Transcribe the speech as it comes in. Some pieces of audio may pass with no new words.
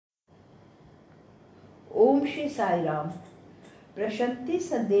ओम श्री साई राम। प्रशांति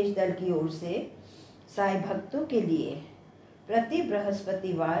संदेश दल की ओर से साई भक्तों के लिए प्रति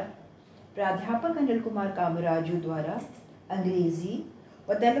बृहस्पतिवार प्राध्यापक अनिल कुमार कामराजू द्वारा अंग्रेजी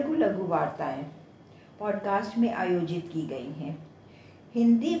व तेलुगु लघु वार्ताएं पॉडकास्ट में आयोजित की गई हैं।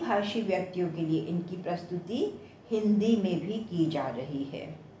 हिंदी भाषी व्यक्तियों के लिए इनकी प्रस्तुति हिंदी में भी की जा रही है।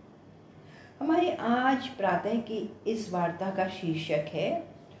 हमारी आज प्रातः की इस वार्ता का शीर्षक है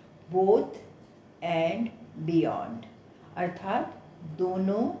बोथ एंड बियॉन्ड, अर्थात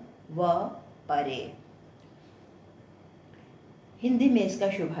दोनों व परे। हिंदी में इसका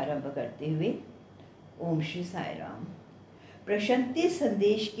शुभारंभ करते हुए ओम श्री साई राम। प्रशांति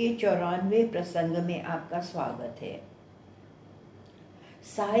संदेश के 94वें प्रसंग में आपका स्वागत है।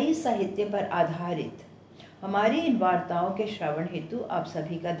 साई साहित्य पर आधारित हमारी इन वार्ताओं के श्रवण हेतु आप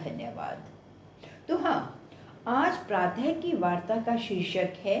सभी का धन्यवाद। तो हाँ, आज प्रातः की वार्ता का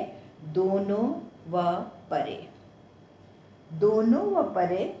शीर्षक है दोनों व परे। दोनों व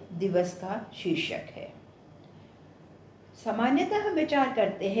परे दिवस का शीर्षक है। सामान्यतः हम विचार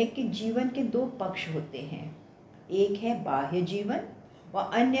करते हैं कि जीवन के दो पक्ष होते हैं, एक है बाह्य जीवन व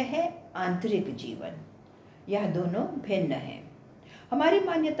अन्य है आंतरिक जीवन। यह दोनों भिन्न हैं। हमारी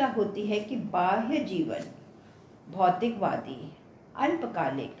मान्यता होती है कि बाह्य जीवन भौतिकवादी,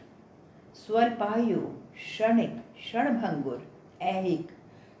 अल्पकालिक, स्वल्पायु, क्षणिक, क्षणभंगुर, ऐहिक,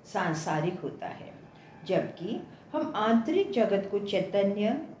 सांसारिक होता है, जबकि हम आंतरिक जगत को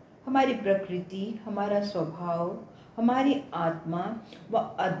चैतन्य, हमारी प्रकृति, हमारा स्वभाव, हमारी आत्मा व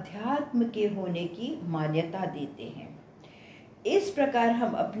अध्यात्म के होने की मान्यता देते हैं। इस प्रकार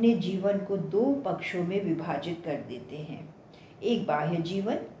हम अपने जीवन को दो पक्षों में विभाजित कर देते हैं, एक बाह्य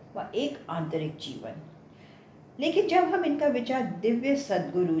जीवन व एक आंतरिक जीवन। लेकिन जब हम इनका विचार दिव्य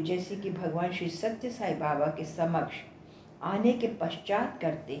सद्गुरु जैसे कि भगवान श्री सत्य साई बाबा के समक्ष आने के पश्चात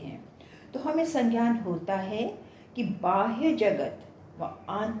करते हैं, तो हमें संज्ञान होता है कि बाह्य जगत व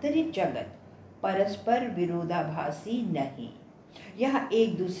आंतरिक जगत परस्पर विरोधाभासी नहीं, यह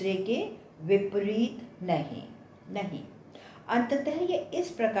एक दूसरे के विपरीत नहीं। अंततः यह इस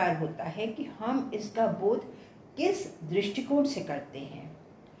प्रकार होता है कि हम इसका बोध किस दृष्टिकोण से करते हैं।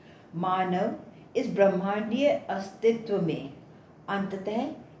 मानव इस ब्रह्मांडीय अस्तित्व में अंततः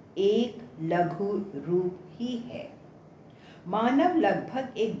एक लघु रूप ही है। मानव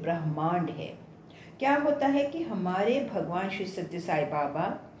लगभग एक ब्रह्मांड है। क्या होता है कि हमारे भगवान श्री सत्य साई बाबा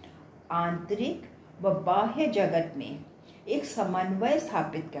आंतरिक व बाह्य जगत में एक समन्वय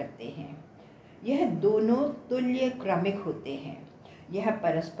स्थापित करते हैं। यह दोनों तुल्य क्रमिक होते हैं, यह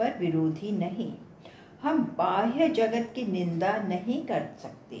परस्पर विरोधी नहीं। हम बाह्य जगत की निंदा नहीं कर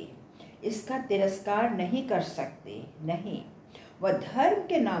सकते, इसका तिरस्कार नहीं कर सकते, नहीं, व धर्म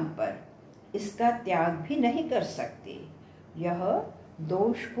के नाम पर इसका त्याग भी नहीं कर सकते, यह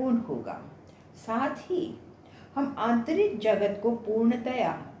दोषपूर्ण होगा। साथ ही हम आंतरिक जगत को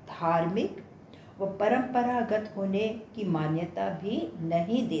पूर्णतया धार्मिक व परंपरागत होने की मान्यता भी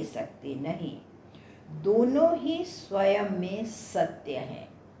नहीं दे सकते, नहीं। दोनों ही स्वयं में सत्य हैं।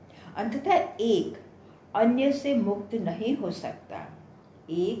 अंततः एक अन्य से मुक्त नहीं हो सकता,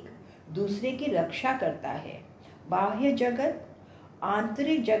 एक दूसरे की रक्षा करता है। बाह्य जगत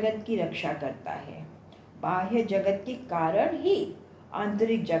आंतरिक जगत की रक्षा करता है। बाह्य जगत के कारण ही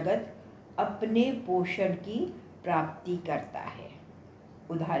आंतरिक जगत अपने पोषण की प्राप्ति करता है।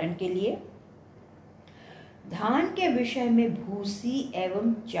 उदाहरण के लिए, धान के विषय में भूसी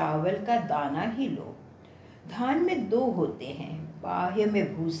एवं चावल का दाना ही लो। धान में दो होते हैं, बाह्य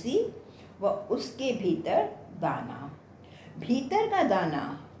में भूसी व उसके भीतर दाना। भीतर का दाना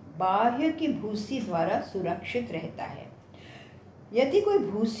बाह्य की भूसी द्वारा सुरक्षित रहता है। यदि कोई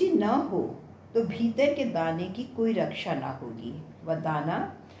भूसी न हो तो भीतर के दाने की कोई रक्षा न होगी। वह दाना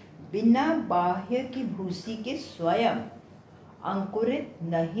बिना बाह्य की भूसी के स्वयं अंकुरित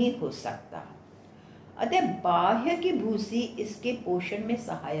नहीं हो सकता। अतः बाह्य की भूसी इसके पोषण में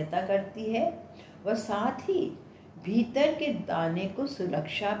सहायता करती है व साथ ही भीतर के दाने को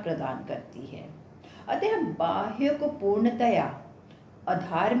सुरक्षा प्रदान करती है। अतः बाह्य को पूर्णतया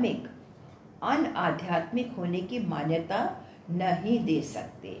अधार्मिक, अनाध्यात्मिक होने की मान्यता नहीं दे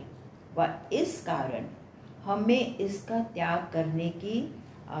सकते व इस कारण हमें इसका त्याग करने की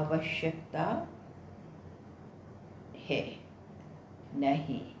आवश्यकता है।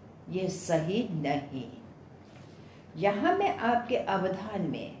 नहीं, ये सही नहीं। यहाँ मैं आपके अवधान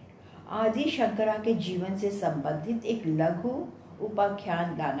में आदि शंकरा के जीवन से संबंधित एक लघु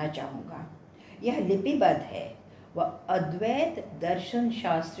उपाख्यान लाना चाहूँगा। यह लिपिबद्ध है व अद्वैत दर्शन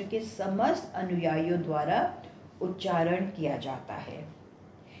शास्त्र के समस्त अनुयायियों द्वारा उच्चारण किया जाता है।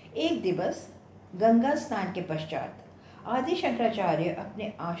 एक दिवस गंगा स्नान के पश्चात आदि शंकराचार्य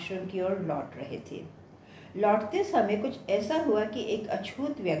अपने आश्रम की ओर लौट रहे थे। लौटते समय कुछ ऐसा हुआ कि एक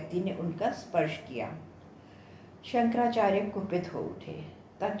अछूत व्यक्ति ने उनका स्पर्श किया। शंकराचार्य कुपित हो उठे।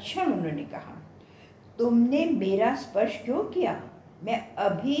 तत्क्षण उन्होंने कहा, तुमने मेरा स्पर्श क्यों किया? मैं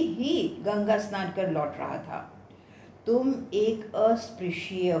अभी ही गंगा स्नान कर लौट रहा था। तुम एक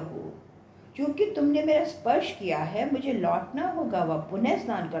अस्पृश्य हो। क्योंकि तुमने मेरा स्पर्श किया है, मुझे लौटना होगा व पुनः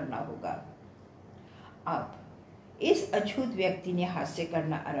स्नान करना होगा। अब इस अछूत व्यक्ति ने हास्य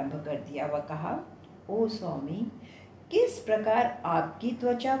करना आरंभ कर दिया। वह कहा, ओ स्वामी, किस प्रकार आपकी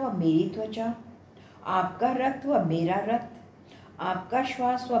त्वचा व मेरी त्वचा, आपका रक्त व मेरा रक्त, आपका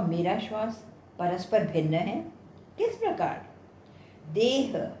श्वास व मेरा श्वास परस्पर भिन्न है? किस प्रकार?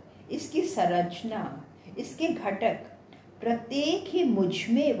 देह, इसकी संरचना, इसके घटक प्रत्येक ही मुझ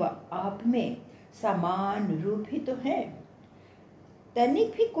में व आप में समान रूप ही तो है।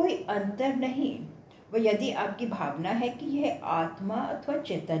 तनिक भी कोई अंतर नहीं। व यदि आपकी भावना है कि यह आत्मा अथवा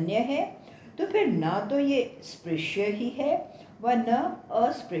चैतन्य है, तो फिर न तो ये स्पृश्य ही है व न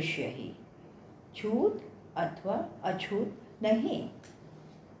अस्पृश्य ही, छूत अथवा अछूत नहीं।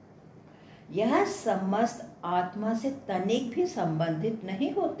 यह समस्त आत्मा से तनिक भी संबंधित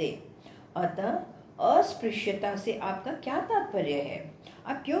नहीं होते। अतः अस्पृश्यता से आपका क्या तात्पर्य है?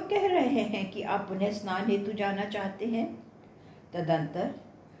 आप क्यों कह रहे हैं कि आप पुनः स्नान हेतु जाना चाहते हैं? तदंतर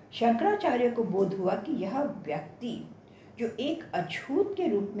शंकराचार्य को बोध हुआ कि यह व्यक्ति जो एक अछूत के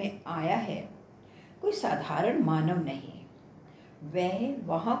रूप में आया है, कोई साधारण मानव नहीं। वह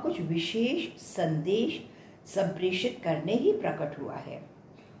वहाँ कुछ विशेष संदेश संप्रेषित करने ही प्रकट हुआ है।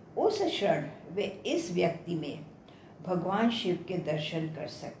 उस क्षण वे इस व्यक्ति में भगवान शिव के दर्शन कर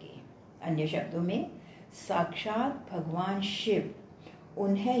सके। अन्य शब्दों में, साक्षात भगवान शिव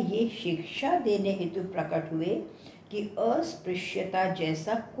उन्हें ये शिक्षा देने हेतु प्रकट हुए कि अस्पृश्यता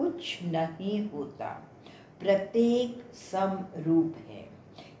जैसा कुछ नहीं होता। प्रत्येक समरूप है।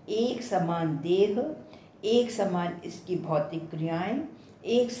 एक समान देह, एक समान इसकी भौतिक क्रियाएं,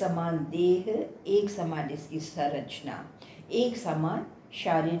 एक समान देह, एक समान इसकी संरचना, एक समान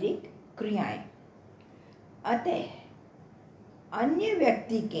शारीरिक क्रियाएं। अतः अन्य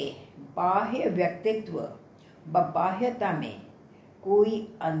व्यक्ति के बाह्य व्यक्तित्व व बाह्यता में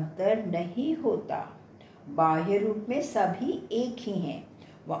कोई अंतर नहीं होता। बाह्य रूप में सभी एक ही हैं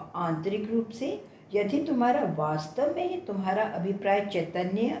व आंतरिक रूप से यदि तुम्हारा वास्तव में ही तुम्हारा अभिप्राय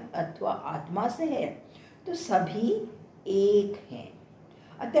चैतन्य अथवा आत्मा से है, तो सभी एक हैं।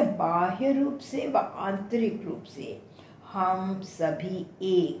 अतः बाह्य रूप से व आंतरिक रूप से हम सभी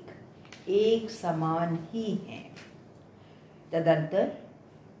एक समान ही हैं। तदंतर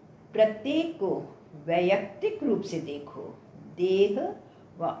प्रत्येक को वैयक्तिक रूप से देखो। देह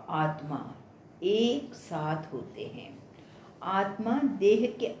व आत्मा एक साथ होते हैं। आत्मा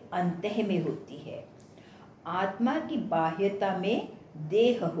देह के अंतः में होती है। आत्मा की बाह्यता में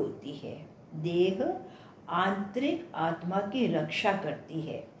देह होती है। देह आंतरिक आत्मा की रक्षा करती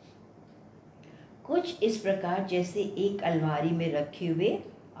है। कुछ इस प्रकार जैसे एक अलमारी में रखे हुए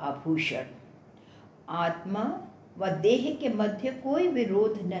आभूषण। आत्मा व देह के मध्य कोई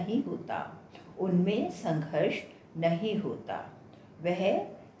विरोध नहीं होता, उनमें संघर्ष नहीं होता। वह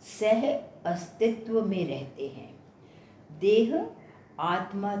सह अस्तित्व में रहते हैं। देह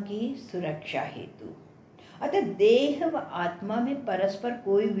आत्मा की सुरक्षा हेतु। अतः देह व आत्मा में परस्पर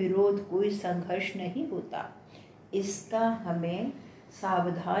कोई विरोध, कोई संघर्ष नहीं होता। इसका हमें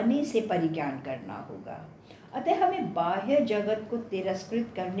सावधानी से परिज्ञान करना होगा। अतः हमें बाह्य जगत को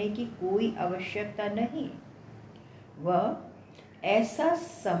तिरस्कृत करने की कोई आवश्यकता नहीं। वह ऐसा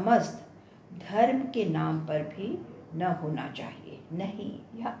समस्त धर्म के नाम पर भी न होना चाहिए। नहीं,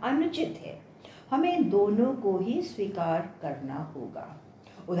 यह अनुचित है। हमें दोनों को ही स्वीकार करना होगा।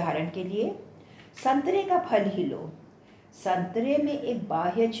 उदाहरण के लिए, संतरे का फल ही लो। संतरे में एक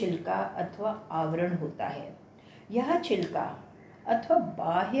बाह्य छिलका अथवा आवरण होता है। यह छिलका अथवा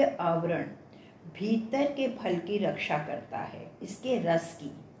बाह्य आवरण भीतर के फल की रक्षा करता है, इसके रस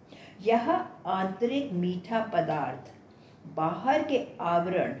की। यह आंतरिक मीठा पदार्थ बाहर के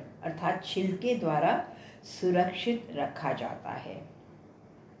आवरण अर्थात छिलके द्वारा सुरक्षित रखा जाता है।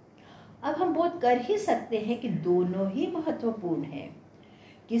 अब हम बोध कर ही सकते हैं कि दोनों ही महत्वपूर्ण हैं।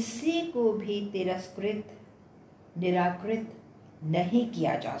 किसी को भी तिरस्कृत, निराकृत नहीं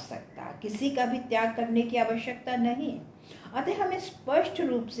किया जा सकता। किसी का भी त्याग करने की आवश्यकता नहीं। अतः हमें स्पष्ट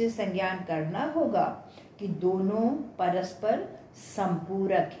रूप से संज्ञान करना होगा कि दोनों परस्पर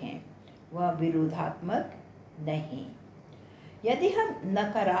संपूरक हैं, वह विरोधात्मक नहीं। यदि हम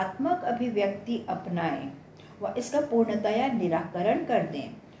नकारात्मक अभिव्यक्ति अपनाएं व इसका पूर्णतया निराकरण कर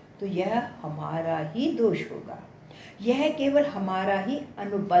दें, तो यह हमारा ही दोष होगा। यह केवल हमारा ही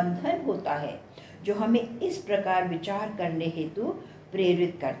अनुबंधन होता है, जो हमें इस प्रकार विचार करने हेतु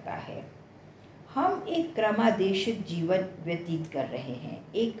प्रेरित करता है। हम एक क्रमादेशित जीवन व्यतीत कर रहे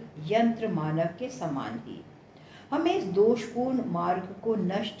हैं, एक यंत्र मानव के समान ही। हमें इस दोषपूर्ण मार्ग को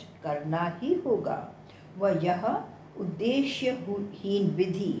नष्ट करना ही होगा। वह यह उद्देश्यहीन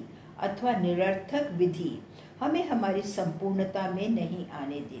विधि अथवा निरर्थक विधि हमें हमारी संपूर्णता में नहीं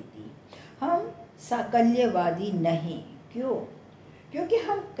आने देती। हम साकल्यवादी नहीं। क्यों? क्योंकि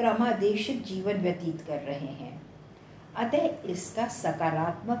हम क्रमादेशित जीवन व्यतीत कर रहे हैं। अतः इसका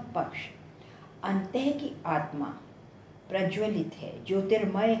सकारात्मक पक्ष अंतः की आत्मा प्रज्वलित है,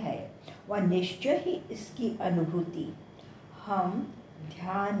 ज्योतिर्मय है। वह निश्चय ही इसकी अनुभूति हम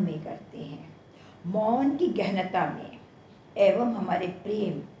ध्यान में करते हैं, मौन की गहनता में एवं हमारे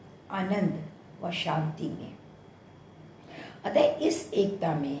प्रेम, आनंद व शांति में। अतः इस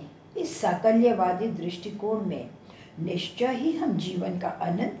एकता में, इस साकल्यवादी दृष्टिकोण में निश्चय ही हम जीवन का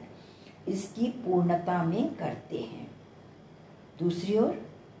आनंद इसकी पूर्णता में करते हैं। दूसरी ओर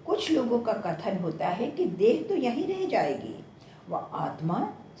कुछ लोगों का कथन होता है कि देह तो यहीं रह जाएगी, वह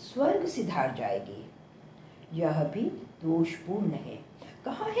आत्मा स्वर्ग सिधार जाएगी। यह भी दोषपूर्ण है।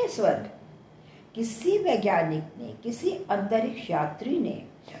 कहाँ है स्वर्ग? किसी वैज्ञानिक ने, किसी अंतरिक्ष यात्री ने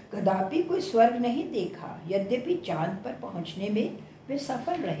कदापि कोई स्वर्ग नहीं देखा, यद्यपि चांद पर पहुंचने में वे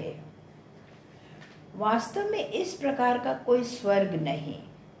सफल रहे। वास्तव में इस प्रकार का कोई स्वर्ग नहीं।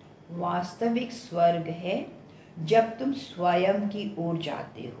 वास्तविक स्वर्ग है जब तुम स्वयं की ओर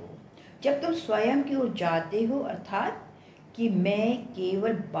जाते हो। जब तुम स्वयं की ओर जाते हो, अर्थात कि मैं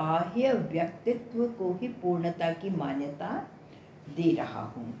केवल बाह्य व्यक्तित्व को ही पूर्णता की मान्यता दे रहा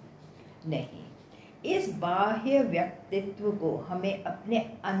हूँ। नहीं, इस बाह्य व्यक्तित्व को हमें अपने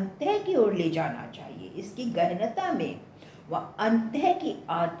अंतः की ओर ले जाना चाहिए, इसकी गहनता में व अंतः की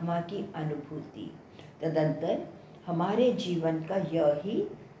आत्मा की अनुभूति। तदंतर हमारे जीवन का यह ही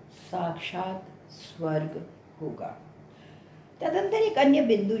साक्षात स्वर्ग होगा। तदंतर एक अन्य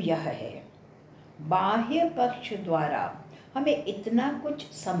बिंदु यह है, बाह्य पक्ष द्वारा हमें इतना कुछ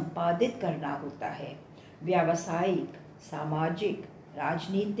संपादित करना होता है, व्यावसायिक, सामाजिक,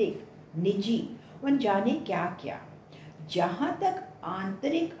 राजनीतिक, निजी व जाने क्या क्या। जहाँ तक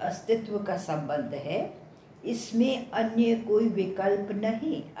आंतरिक अस्तित्व का संबंध है, इसमें अन्य कोई विकल्प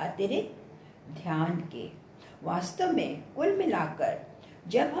नहीं अतिरिक्त ध्यान के। वास्तव में कुल मिलाकर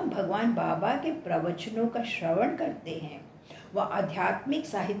जब हम भगवान बाबा के प्रवचनों का श्रवण करते हैं व आध्यात्मिक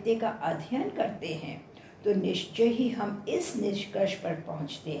साहित्य का अध्ययन करते हैं, तो निश्चय ही हम इस निष्कर्ष पर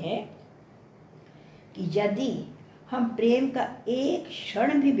पहुंचते हैं कि यदि हम प्रेम का एक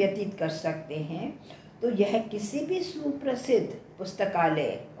क्षण भी व्यतीत कर सकते हैं, तो यह किसी भी सुप्रसिद्ध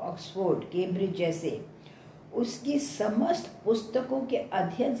पुस्तकालय, ऑक्सफोर्ड, कैम्ब्रिज जैसे उसकी समस्त पुस्तकों के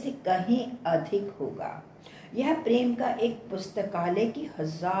अध्ययन से कहीं अधिक होगा। यह प्रेम का एक पुस्तकालय की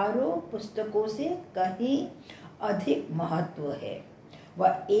हजारों पुस्तकों से कहीं अधिक महत्व है।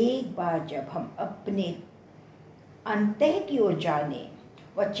 वह एक बार जब हम अपने अंतः की ओर जाने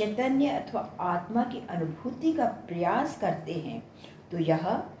व चैतन्य अथवा आत्मा की अनुभूति का प्रयास करते हैं, तो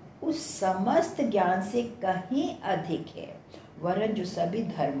यह उस समस्त ज्ञान से कहीं अधिक है, वरन जो सभी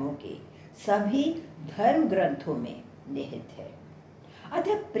धर्मों के, सभी धर्म ग्रंथों में निहित है।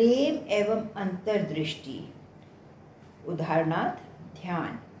 अतः प्रेम एवं अंतर्दृष्टि, उदाहरणार्थ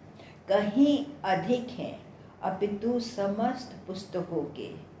ध्यान, कहीं अधिक है अपितु समस्त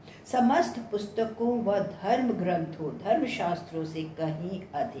पुस्तकों व धर्म ग्रंथों, धर्मशास्त्रों से कहीं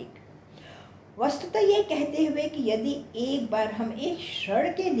अधिक। वस्तुतः ये कहते हुए कि यदि एक बार हम एक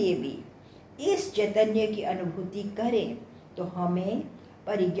क्षण के लिए भी इस चैतन्य की अनुभूति करें, तो हमें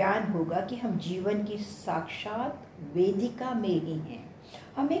परिज्ञान होगा कि हम जीवन की साक्षात वेदिका में ही हैं।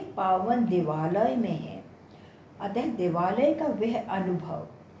 हम एक पावन देवालय में हैं। अतः देवालय का वह अनुभव,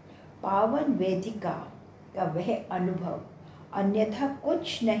 पावन वेदिका का वह अनुभव अन्यथा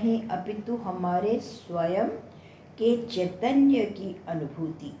कुछ नहीं अपितु हमारे स्वयं के चैतन्य की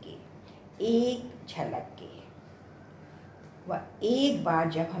अनुभूति के एक झलक के। वह एक बार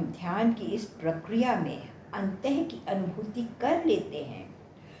जब हम ध्यान की इस प्रक्रिया में अंतः की अनुभूति कर लेते हैं,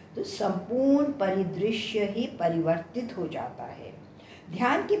 तो संपूर्ण परिदृश्य ही परिवर्तित हो जाता है।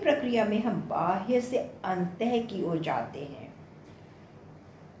 ध्यान की प्रक्रिया में हम बाह्य से अंतः की ओर जाते हैं।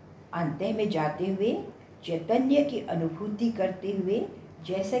 अंतः में जाते हुए चैतन्य की अनुभूति करते हुए,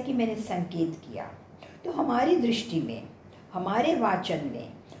 जैसा कि मैंने संकेत किया, तो हमारी दृष्टि में, हमारे वाचन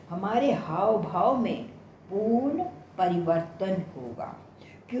में, हमारे हाव भाव में पूर्ण परिवर्तन होगा,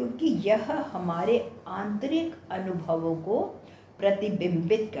 क्योंकि यह हमारे आंतरिक अनुभवों को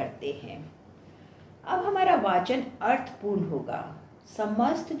प्रतिबिंबित करते हैं। अब हमारा वाचन अर्थपूर्ण होगा।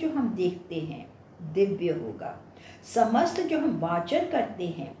 समस्त जो हम देखते हैं दिव्य होगा। समस्त जो हम वाचन करते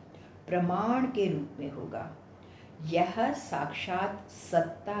हैं प्रमाण के रूप में होगा। यह साक्षात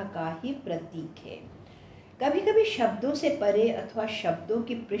सत्ता का ही प्रतीक है। कभी कभी शब्दों से परे अथवा शब्दों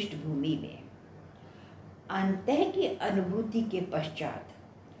की पृष्ठभूमि में अंतः की अनुभूति के पश्चात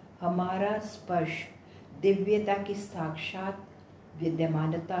हमारा स्पर्श दिव्यता की साक्षात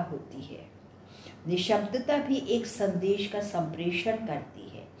विद्यमानता होती है। निशब्दता भी एक संदेश का संप्रेषण करती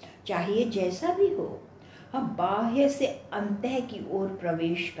है। चाहे जैसा भी हो, हम बाह्य से अंतः की ओर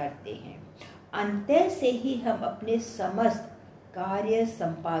प्रवेश करते हैं। अंतः से ही हम अपने समस्त कार्य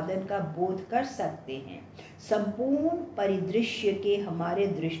संपादन का बोध कर सकते हैं। संपूर्ण परिदृश्य के हमारे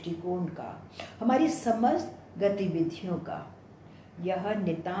दृष्टिकोण का, हमारी समस्त गतिविधियों का यह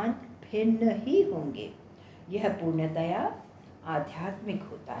नितांत भिन्न ही होंगे। यह पूर्णतया आध्यात्मिक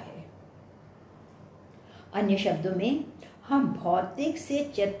होता है। अन्य शब्दों में, हम भौतिक से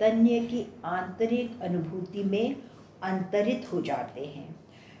चैतन्य की आंतरिक अनुभूति में अंतरित हो जाते हैं।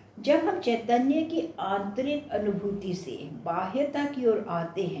 जब हम चैतन्य की आंतरिक अनुभूति से बाह्यता की ओर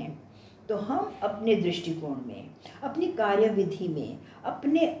आते हैं तो हम अपने दृष्टिकोण में, अपनी कार्यविधि में,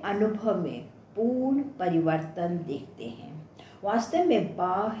 अपने अनुभव में पूर्ण परिवर्तन देखते हैं। वास्तव में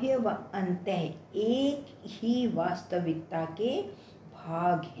बाह्य व अंतः एक ही वास्तविकता के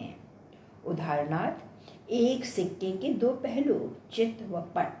भाग हैं। उदाहरणार्थ, एक सिक्के के दो पहलू, चित्त व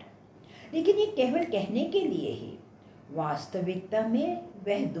पट। लेकिन ये केवल कहने के लिए ही। वास्तविकता में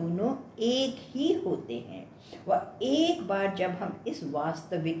वह दोनों एक ही होते हैं। वह एक बार जब हम इस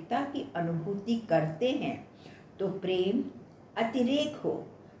वास्तविकता की अनुभूति करते हैं तो प्रेम अतिरेक हो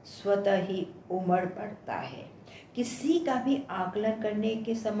स्वतः ही उमड़ पड़ता है। किसी का भी आकलन करने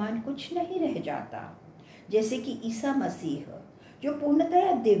के समान कुछ नहीं रह जाता। जैसे कि ईसा मसीह जो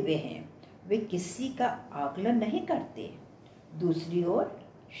पूर्णतया दिव्य हैं, वे किसी का आकलन नहीं करते, दूसरी ओर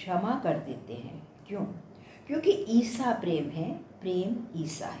क्षमा कर देते हैं। क्यों? क्योंकि ईसा प्रेम है, प्रेम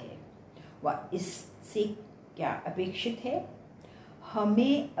ईसा है। वह इससे क्या अपेक्षित है?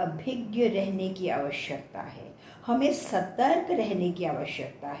 हमें अभिज्ञ रहने की आवश्यकता है, हमें सतर्क रहने की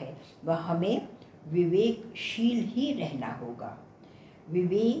आवश्यकता है, वह हमें विवेकशील ही रहना होगा।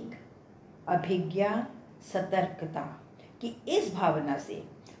 विवेक, अभिज्ञा, सतर्कता की इस भावना से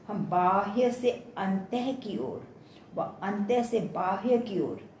हम बाह्य से अंतः की ओर व अंतः से बाह्य की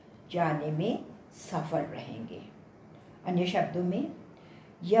ओर जाने में सफल रहेंगे। अन्य शब्दों में,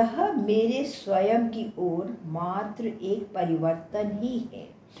 यह मेरे स्वयं की ओर मात्र एक परिवर्तन ही है।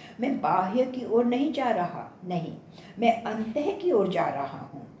 मैं बाह्य की ओर नहीं जा रहा, नहीं, मैं अंतः की ओर जा रहा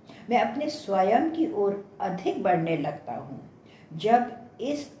हूँ। मैं अपने स्वयं की ओर अधिक बढ़ने लगता हूँ। जब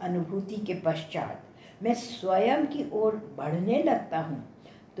इस अनुभूति के पश्चात मैं स्वयं की ओर बढ़ने लगता हूँ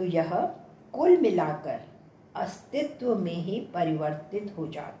तो यह कुल मिलाकर अस्तित्व में ही परिवर्तित हो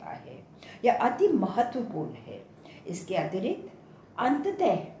जाता है। यह अति महत्वपूर्ण है। इसके अतिरिक्त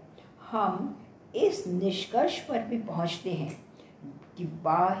अंततः हम इस निष्कर्ष पर भी पहुँचते हैं कि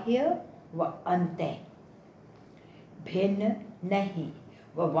बाह्य व अंतः भिन्न नहीं,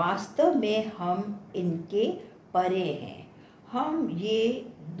 व वास्तव में हम इनके परे हैं। हम ये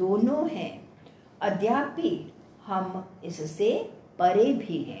दोनों हैं, अद्यापि हम इससे परे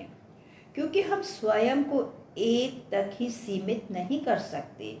भी हैं, क्योंकि हम स्वयं को एक तक ही सीमित नहीं कर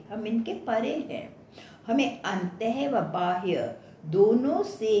सकते। हम इनके परे हैं। हमें अंतः व बाह्य दोनों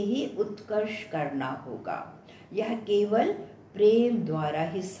से ही उत्कर्ष करना होगा। यह केवल प्रेम द्वारा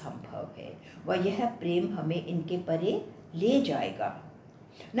ही संभव है, व यह प्रेम हमें इनके परे ले जाएगा।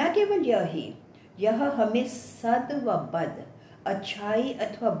 न केवल यही, यह हमें सद व बद, अच्छाई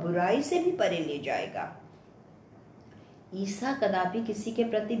अथवा बुराई से भी परे ले जाएगा। ईसा कदापि किसी के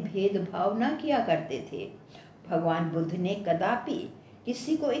प्रति भेदभाव न किया करते थे। भगवान बुद्ध ने कदापि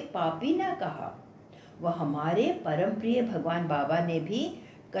किसी को एक पापी न कहा। वह हमारे परम प्रिय भगवान बाबा ने भी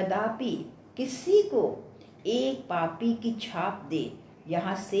कदापि किसी को एक पापी की छाप दे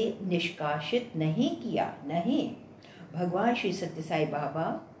यहाँ से निष्कासित नहीं किया। नहीं, भगवान श्री सत्य साई बाबा,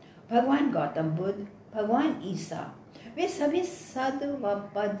 भगवान गौतम बुद्ध, भगवान ईसा, वे सभी सद व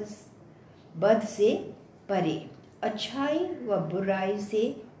बद से परे, अच्छाई व बुराई से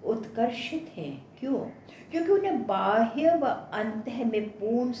उत्कर्षित हैं। क्यों? क्योंकि उन्हें बाह्य व अंतः में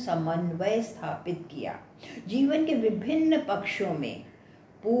पूर्ण समन्वय स्थापित किया। जीवन के विभिन्न पक्षों में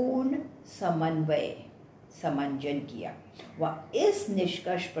पूर्ण समन्वय, समंजन किया। वह इस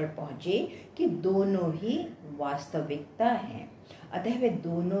निष्कर्ष पर पहुंचे कि दोनों ही वास्तविकता हैं, अतः वे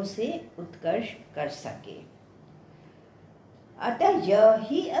दोनों से उत्कर्ष कर सके। अतः यह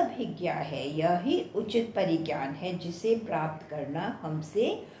ही अभिज्ञा है, यह ही उचित परिज्ञान है जिसे प्राप्त करना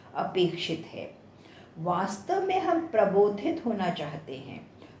हमसे अपेक्षित है। वास्तव में हम प्रबोधित होना चाहते हैं।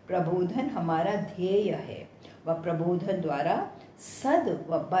 प्रबोधन हमारा ध्येय है। वह प्रबोधन द्वारा सद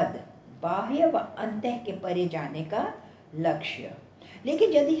व बद बाह्य व अंतः के परे जाने का लक्ष्य।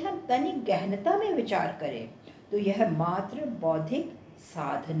 लेकिन यदि हम तनिक गहनता में विचार करें तो यह मात्र बौद्धिक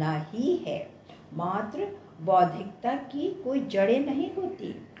साधना ही है। मात्र बौद्धिकता की कोई जड़ें नहीं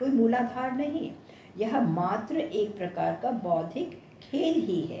होती, कोई मूलाधार नहीं। यह मात्र एक प्रकार का बौद्धिक खेल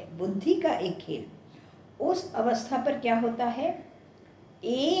ही है, बुद्धि का एक खेल। उस अवस्था पर क्या होता है,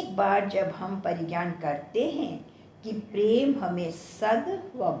 एक बार जब हम परिज्ञान करते हैं कि प्रेम हमें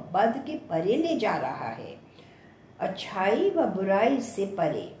सद व बद के परे ले जा रहा है, अच्छाई व बुराई से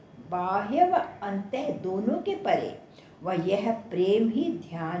परे, बाह्य व अंतः दोनों के परे, वह यह प्रेम ही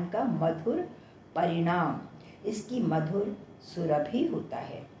ध्यान का मधुर परिणाम, इसकी मधुर सुरभि होता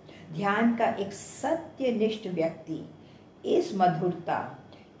है। ध्यान का एक सत्यनिष्ठ व्यक्ति इस मधुरता,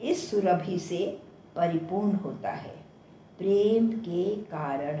 इस सुरभि से परिपूर्ण होता है। प्रेम के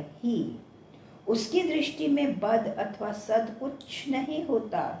कारण ही उसकी दृष्टि में बद अथवा सद कुछ नहीं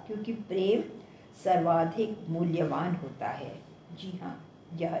होता, क्योंकि प्रेम सर्वाधिक मूल्यवान होता है। जी हाँ,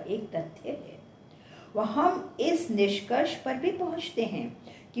 यह एक तथ्य है। वह हम इस निष्कर्ष पर भी पहुंचते हैं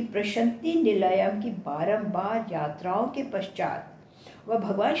कि प्रशांति निलयम की बारंबार यात्राओं के पश्चात वह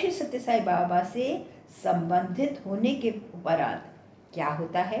भगवान श्री सत्य साई बाबा से संबंधित होने के उपरांत क्या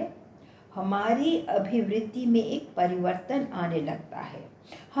होता है, हमारी अभिवृत्ति में एक परिवर्तन आने लगता है।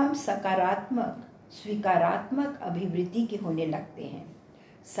 हम सकारात्मक, स्वीकारात्मक अभिवृत्ति के होने लगते हैं।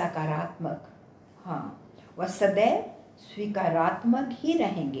 सकारात्मक, हाँ, वह सदैव स्वीकारात्मक ही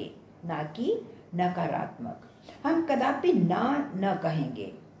रहेंगे, ना कि नकारात्मक। हम कदापि ना न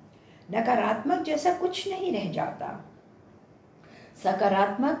कहेंगे। नकारात्मक जैसा कुछ नहीं रह जाता।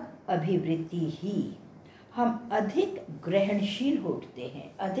 सकारात्मक अभिवृत्ति ही हम अधिक ग्रहणशील होते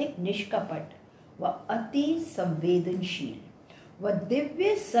हैं, अधिक निष्कपट व अति संवेदनशील। व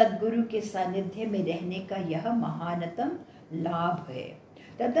दिव्य सद्गुरु के सानिध्य में रहने का यह महानतम लाभ है।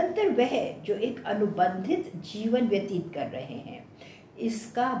 तदंतर वह जो एक अनुबंधित जीवन व्यतीत कर रहे हैं,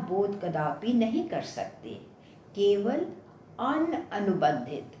 इसका बोध कदापि नहीं कर सकते। केवल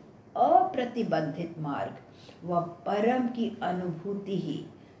अनअनुबंधित, अप्रतिबंधित मार्ग व परम की अनुभूति ही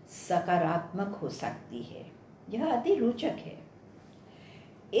सकारात्मक हो सकती है। यह अति रोचक है।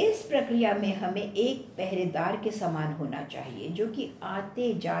 इस प्रक्रिया में हमें एक पहरेदार के समान होना चाहिए, जो कि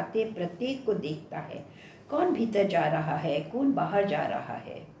आते जाते प्रत्येक को देखता है, कौन भीतर जा रहा है, कौन बाहर जा रहा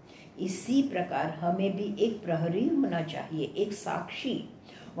है। इसी प्रकार हमें भी एक प्रहरी होना चाहिए, एक साक्षी।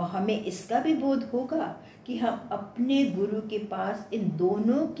 वह हमें इसका भी बोध होगा कि हम अपने गुरु के पास इन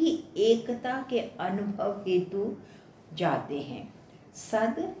दोनों की एकता के अनुभव हेतु जाते हैं,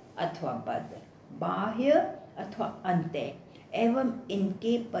 सद अथवा बद, बाह्य अथवा अंतः, एवं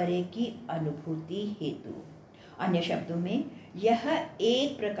इनके परे की अनुभूति हेतु। अन्य शब्दों में यह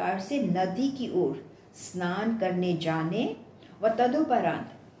एक प्रकार से नदी की ओर स्नान करने जाने व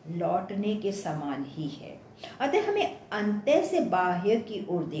तदुपरांत लौटने के समान ही है। अतः हमें अंतः से बाह्य की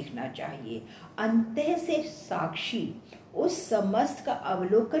ओर देखना चाहिए। अंतः से साक्षी उस समस्त का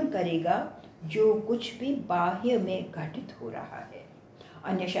अवलोकन करेगा जो कुछ भी बाह्य में घटित हो रहा है।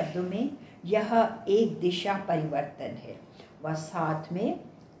 अन्य शब्दों में यह एक दिशा परिवर्तन है व साथ में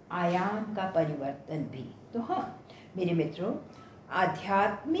आयाम का परिवर्तन भी। तो हाँ मेरे मित्रों,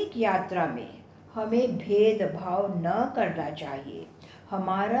 आध्यात्मिक यात्रा में हमें भेदभाव न करना चाहिए।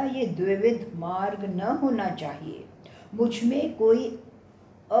 हमारा ये द्विविध मार्ग न होना चाहिए। मुझ में कोई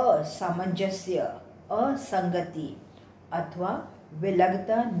असामंजस्य, असंगति अथवा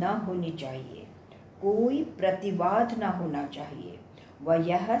विलगता न होनी चाहिए, कोई प्रतिवाद न होना चाहिए, वह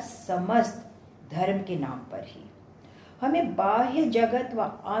यह समस्त धर्म के नाम पर ही। हमें बाह्य जगत व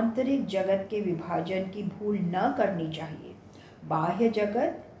आंतरिक जगत के विभाजन की भूल न करनी चाहिए। बाह्य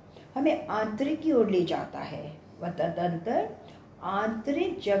जगत हमें आंतरिक की ओर ले जाता है व तदंतर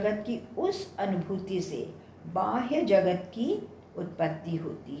आंतरिक जगत की उस अनुभूति से बाह्य जगत की उत्पत्ति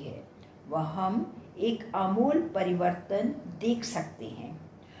होती है। वह हम एक आमूल परिवर्तन देख सकते हैं।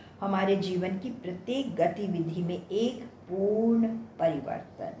 हमारे जीवन की प्रत्येक गतिविधि में एक पूर्ण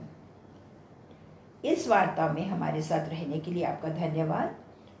परिवर्तन। इस वार्ता में हमारे साथ रहने के लिए आपका धन्यवाद।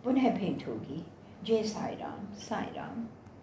 पुनः भेंट होगी। जय साई राम, साई राम।